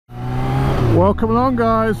Welcome along,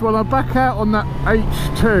 guys. Well, I'm back out on that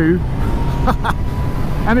H2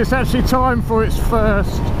 and it's actually time for its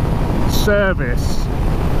first service.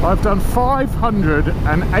 I've done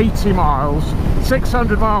 580 miles.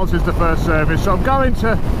 600 miles is the first service, so I'm going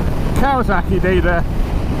to Kawasaki dealer,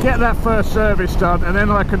 get that first service done, and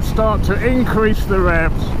then I can start to increase the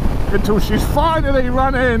revs until she's finally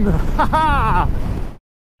running. Ha!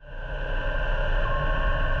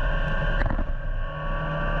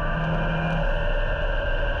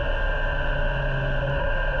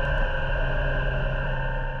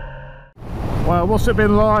 Well, what's it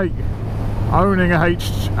been like owning a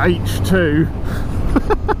H2?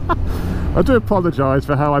 I do apologise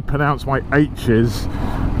for how I pronounce my H's.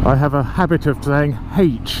 I have a habit of saying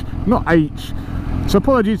H, not H. So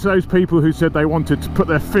apologies to those people who said they wanted to put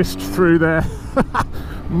their fist through their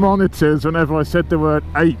monitors whenever I said the word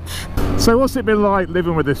H. So what's it been like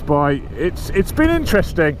living with this bike? It's been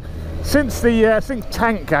interesting since the I think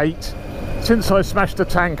tank gate, since I smashed the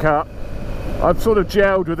tank up. I've sort of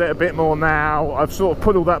gelled with it a bit more now. I've sort of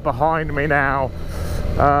put all that behind me now,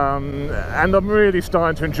 and I'm really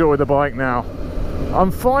starting to enjoy the bike now.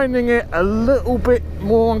 I'm finding it a little bit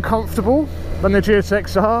more uncomfortable than the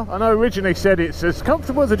GSXR. I know I originally said it's as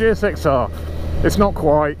comfortable as the GSXR. It's not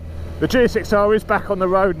quite. The GSXR is back on the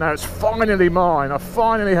road now. It's finally mine. I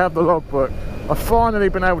finally have the logbook. I've finally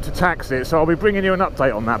been able to tax it, so I'll be bringing you an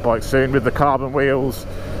update on that bike soon with the carbon wheels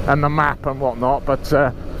and the map and whatnot.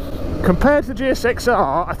 But compared to the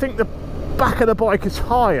GSXR, I think the back of the bike is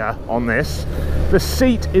higher on this. The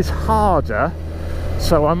seat is harder,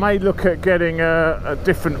 so I may look at getting a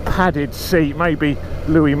different padded seat. Maybe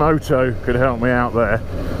Louis Moto could help me out there.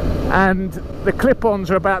 And the clip-ons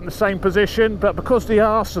are about in the same position, but because the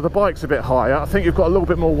arse of the bike's a bit higher, I think you've got a little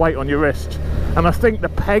bit more weight on your wrist. And I think the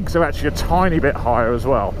pegs are actually a tiny bit higher as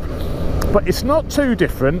well. But it's not too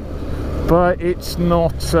different, but it's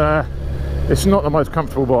not the most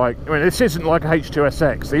comfortable bike. I mean, this isn't like a H2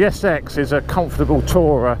 SX. The SX is a comfortable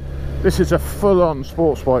tourer. This is a full-on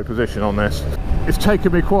sports bike position on this. It's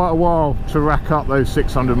taken me quite a while to rack up those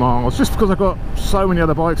 600 miles, just because I've got so many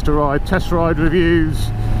other bikes to ride, test ride reviews.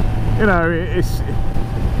 You know,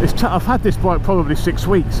 I've had this bike probably 6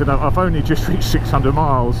 weeks and I've only just reached 600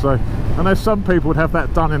 miles. So I know some people would have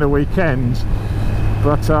that done in a weekend,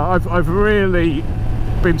 but I've really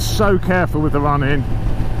been so careful with the running.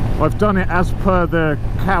 I've done it as per the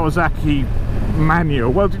Kawasaki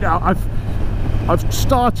manual. Well, I've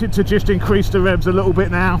started to just increase the revs a little bit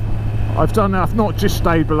now. I've not just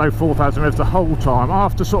stayed below 4,000 revs the whole time.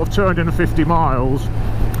 After sort of 250 miles,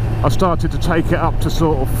 I started to take it up to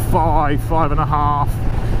sort of 5.5,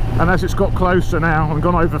 and as it's got closer now and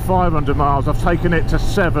gone over 500 miles, I've taken it to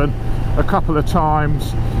 7 a couple of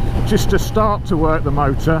times just to start to work the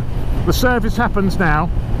motor. The service happens now,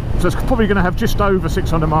 so it's probably going to have just over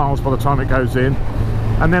 600 miles by the time it goes in,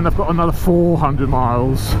 and then I've got another 400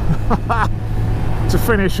 miles to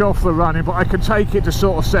finish off the running, but I can take it to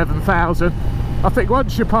sort of 7,000. I think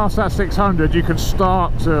once you pass that 600, you can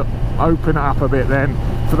start to open it up a bit then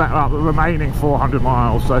for that remaining 400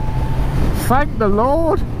 miles. So thank the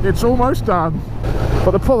Lord, it's almost done.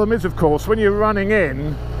 But the problem is, of course, when you're running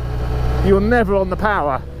in, you're never on the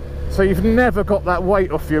power. So you've never got that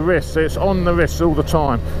weight off your wrist, so it's on the wrist all the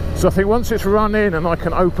time. So I think once it's run in and I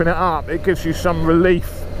can open it up, it gives you some relief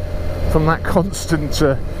from that constant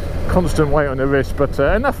weight on the wrist. But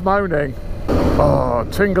enough moaning. Oh,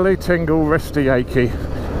 tingly tingle, wristy achy.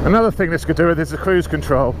 Another thing this could do with is the cruise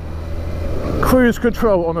control. Cruise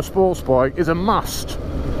control on a sports bike is a must.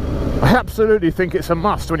 I absolutely think it's a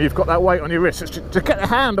must when you've got that weight on your wrist. It's to get the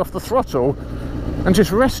hand off the throttle and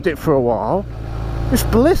just rest it for a while. It's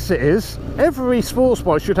bliss, it is. Every sports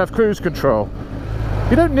bike should have cruise control.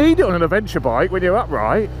 You don't need it on an adventure bike when you're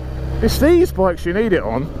upright. It's these bikes you need it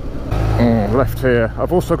on. Left here.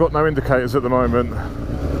 I've also got no indicators at the moment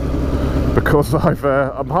because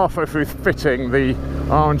I'm halfway through fitting the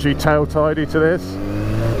RNG tail tidy to this.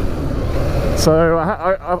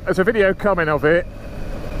 So there's a video coming of it,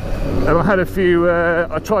 and I had a few.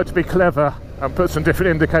 I tried to be clever and put some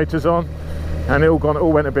different indicators on, and it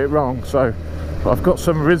all went a bit wrong. So I've got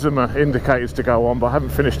some Rizoma indicators to go on, but I haven't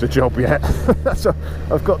finished the job yet. So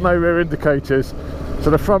I've got no rear indicators. So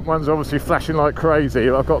the front one's obviously flashing like crazy,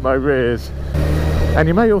 but I've got no rears. And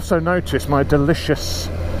you may also notice my delicious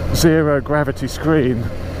zero gravity screen.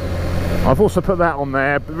 I've also put that on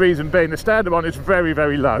there. The reason being, the standard one is very,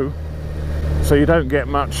 very low, so you don't get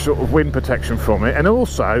much sort of wind protection from it. And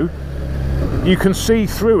also, you can see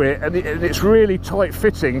through it, and it's really tight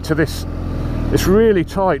fitting to this. It's really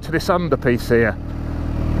tight to this underpiece here,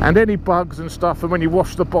 and any bugs and stuff, and when you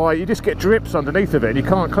wash the bike, you just get drips underneath of it and you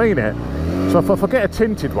can't clean it. So if I get a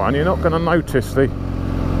tinted one, you're not going to notice the...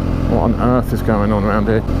 What on earth is going on around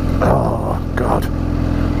here? Oh, God.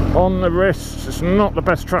 On the wrists, it's not the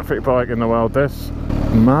best traffic bike in the world, this.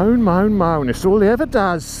 Moan, moan, moan. It's all he ever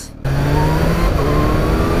does. So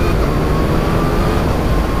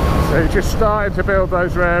you're just starting to build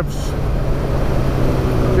those revs.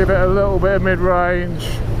 Give it a little bit of mid-range.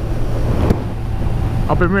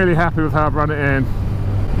 I've been really happy with how I've run it in.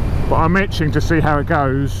 But I'm itching to see how it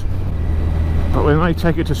goes. But we may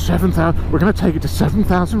take it to 7,000. We're going to take it to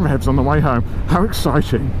 7,000 revs on the way home. How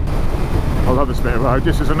exciting! I love this bit of road.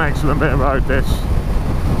 This is an excellent bit of road. This.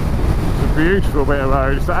 It's a beautiful bit of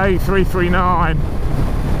road. It's the A339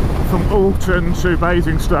 from Alton to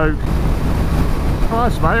Basingstoke.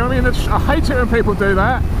 Nice, mate. I mean, I hate it when people do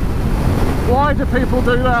that. Why do people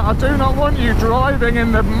do that? I do not want you driving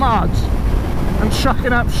in the mud and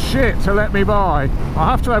chucking up shit to let me by. I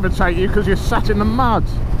have to overtake you because you're sat in the mud.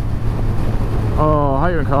 Oh, I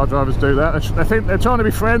hate when car drivers do that. They think they're trying to be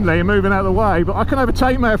friendly and moving out of the way, but I can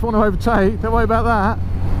overtake, mate, if I want to overtake. Don't worry about that.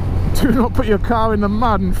 Do not put your car in the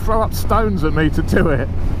mud and throw up stones at me to do it.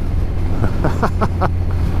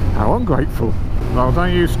 How ungrateful. Well,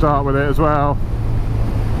 don't you start with it as well.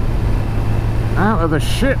 Out of the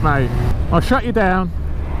shit, mate. I'll shut you down.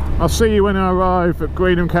 I'll see you when I arrive at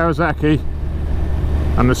Greenham Kawasaki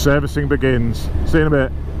and the servicing begins. See you in a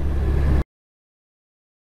bit.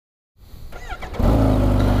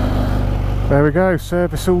 There we go,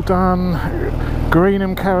 service all done.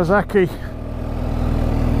 Greenham Kawasaki.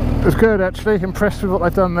 It was good, actually. Impressed with what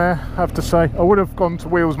they've done there, I have to say. I would have gone to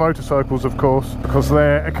Wheels Motorcycles, of course, because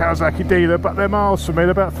they're a Kawasaki dealer, but they're miles from me.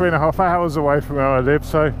 They're about 3.5 hours away from where I live,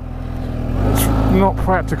 so it's not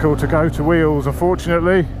practical to go to Wheels,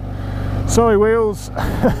 unfortunately. Sorry, Wheels.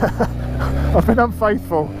 I've been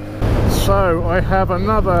unfaithful. So I have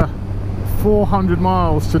another 400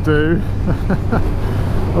 miles to do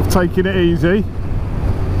of taking it easy,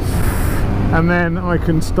 and then I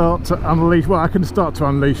can start to unleash, well, I can start to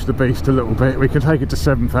unleash the beast a little bit. We can take it to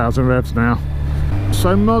 7,000 revs now.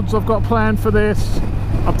 So mods I've got planned for this,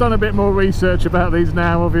 I've done a bit more research about these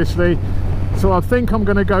now, obviously, so I think I'm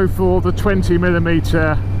going to go for the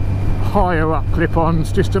 20mm higher up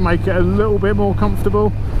clip-ons, just to make it a little bit more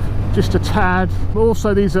comfortable, just a tad.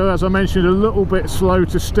 Also, these are, as I mentioned, a little bit slow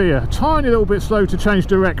to steer, a tiny little bit slow to change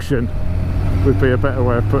direction would be a better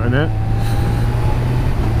way of putting it.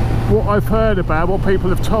 What I've heard about, what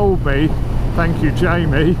people have told me, thank you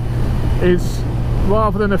Jamie, is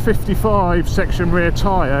rather than a 55 section rear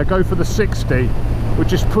tyre, go for the 60, which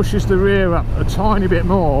just pushes the rear up a tiny bit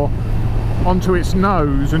more onto its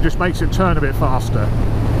nose and just makes it turn a bit faster.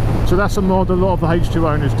 So that's a mod a lot of the H2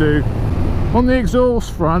 owners do. On the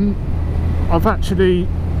exhaust front, I've actually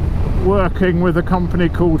working with a company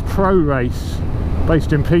called Pro Race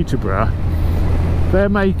based in Peterborough. They're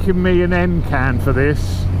making me an end can for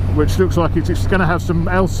this, which looks like it's going to have some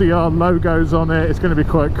LCR logos on it. It's going to be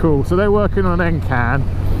quite cool. So they're working on an end can.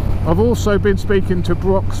 I've also been speaking to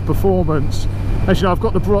Brock's Performance. Actually, I've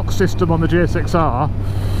got the Brock system on the GSXR.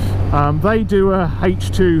 They do a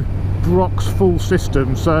H2 Brock's full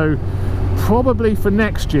system. So probably for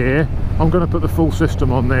next year, I'm going to put the full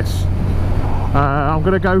system on this. I'm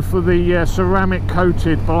going to go for the ceramic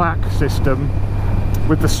coated black system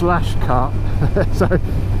with the slash cut. So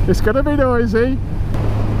it's going to be noisy.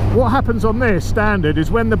 What happens on this standard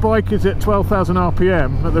is when the bike is at 12,000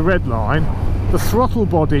 RPM at the red line, the throttle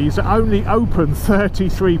bodies are only open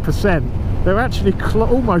 33%. They're actually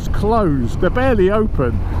almost closed. They're barely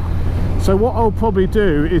open. So what I'll probably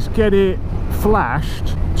do is get it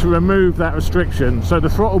flashed to remove that restriction. So the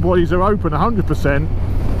throttle bodies are open 100%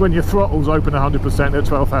 when your throttle's open 100% at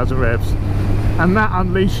 12,000 revs. And that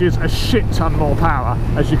unleashes a shit ton more power,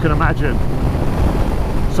 as you can imagine.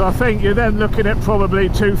 So I think you're then looking at probably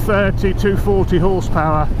 230, 240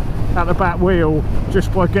 horsepower at the back wheel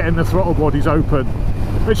just by getting the throttle bodies open.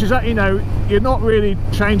 Which is that, you know, you're not really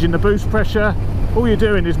changing the boost pressure. All you're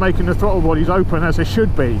doing is making the throttle bodies open as they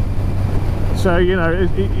should be. So, you know,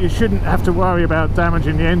 you shouldn't have to worry about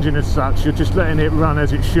damaging the engine as such. You're just letting it run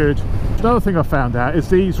as it should. Another thing I found out is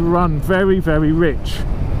these run very, very rich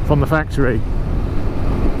from the factory.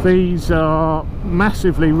 These are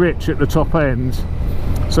massively rich at the top end,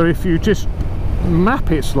 so if you just map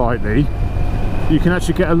it slightly, you can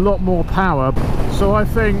actually get a lot more power. So I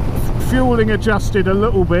think fueling adjusted a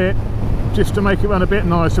little bit just to make it run a bit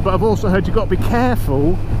nicer, but I've also heard you've got to be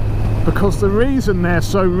careful because the reason they're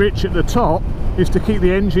so rich at the top is to keep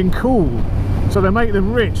the engine cool. So they make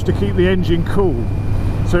them rich to keep the engine cool.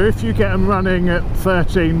 So if you get them running at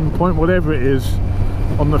 13 point whatever it is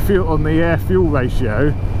on the fuel, on the air fuel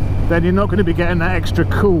ratio, then you're not going to be getting that extra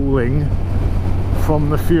cooling from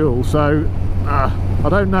the fuel. So I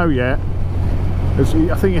don't know yet. I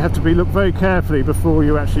think you have to look very carefully before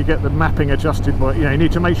you actually get the mapping adjusted. But you know, you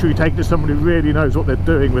need to make sure you take it to someone who really knows what they're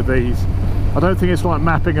doing with these. I don't think it's like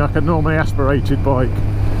mapping like a normally aspirated bike,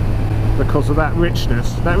 because of that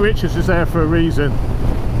richness. That richness is there for a reason,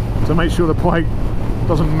 to make sure the bike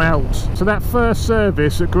doesn't melt. So that first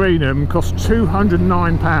service at Greenham cost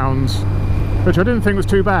 £209, which I didn't think was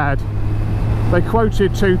too bad. They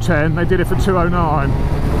quoted 210, they did it for 209.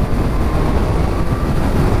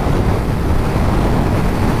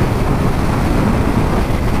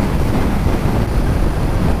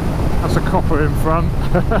 That's a copper in front.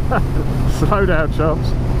 Slow down,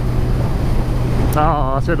 chops.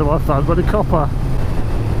 Oh, that's the end of my fun, bloody copper.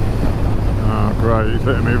 Oh great, he's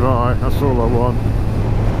letting me by, that's all I want.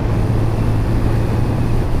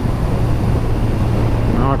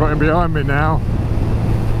 Oh, I got him behind me now.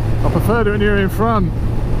 I prefer it when you're in front.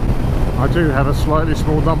 I do have a slightly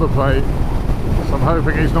small number plate, so I'm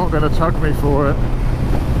hoping he's not going to tug me for it.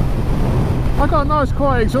 I got a nice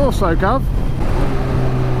quiet exhaust though, Gov.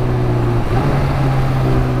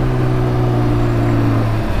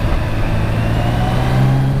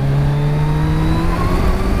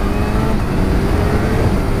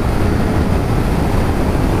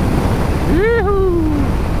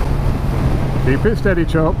 Keep it steady,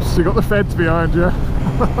 chops. You got the feds behind you.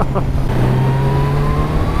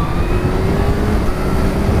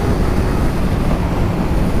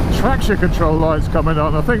 Traction control lights coming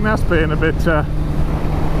on. I think that's being a bit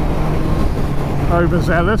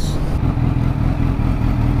overzealous.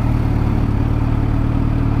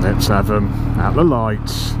 Let's have them out the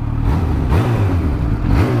lights.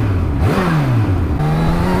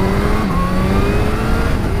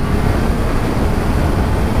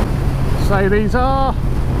 Say these are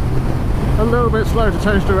a little bit slow to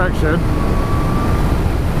change direction,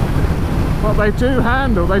 but they do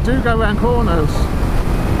handle, they do go around corners,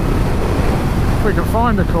 if we can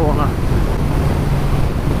find a corner.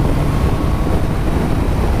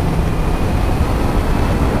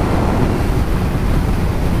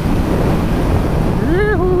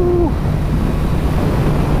 Yee-hoo.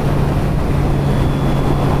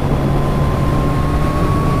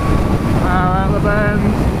 Now out the bend.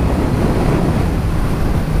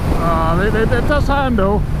 It does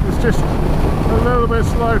handle, it's just a little bit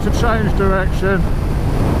slow to change direction.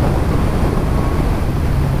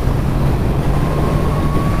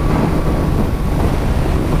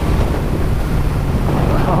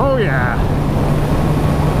 Oh yeah,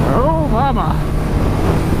 oh mama,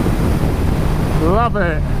 love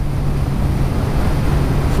it.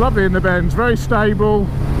 It's lovely in the bends, very stable,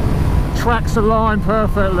 tracks the line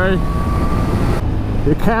perfectly.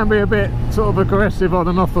 It can be a bit sort of aggressive on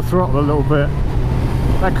and off the throttle a little bit.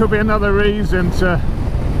 That could be another reason to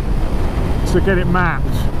get it mapped.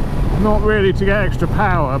 Not really to get extra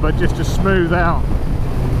power, but just to smooth out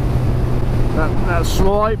that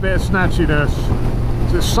slight bit of snatchiness.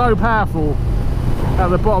 So it's so powerful at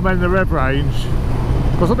the bottom end of the rev range.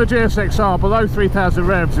 Because on the GSXR, below 3,000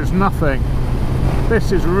 revs, it's nothing.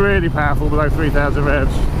 This is really powerful below 3,000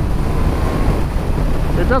 revs.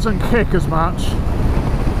 It doesn't kick as much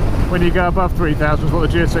when you go above 3,000 is what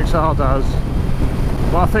the GSXR does.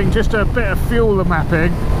 But I think just a bit of fuel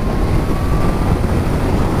mapping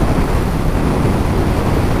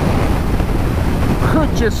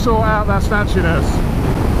could just sort out that snatchiness.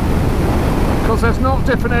 Because there's not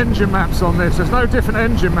different engine maps on this, there's no different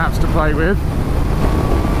engine maps to play with.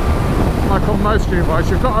 Like on most new bikes,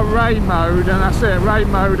 you've got a rain mode and that's it, rain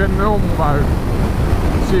mode and normal mode.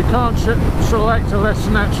 So you can't select a less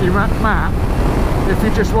snatchy map if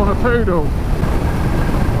you just want a poodle.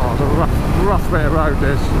 Oh, it's a rough bit of road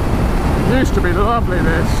this. It used to be lovely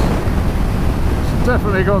this. It's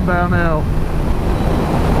definitely gone downhill.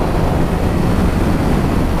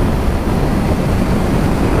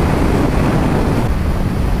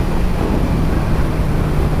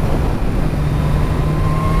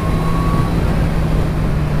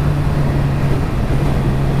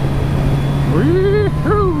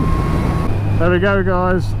 There we go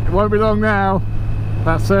guys, it won't be long now.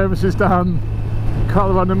 That service is done, a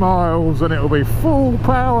couple of 100 miles and it'll be full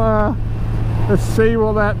power. Let's see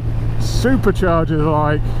what that supercharger is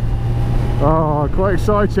like. Oh, quite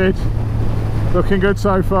excited. Looking good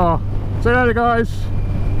so far. See you later guys,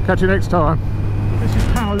 catch you next time. This is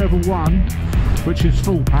power level 1, which is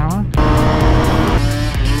full power.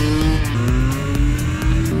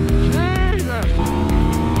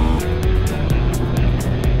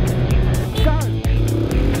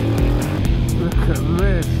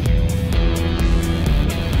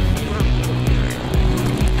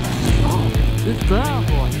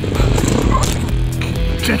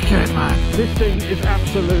 Check it, man. This thing is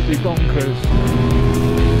absolutely bonkers.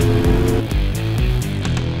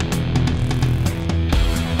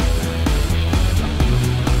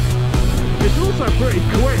 It's also pretty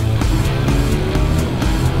quick.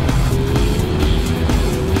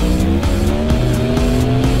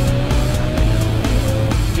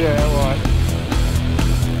 Yeah, right.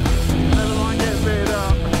 Never mind getting beat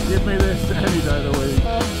up. Give me this any day of the week.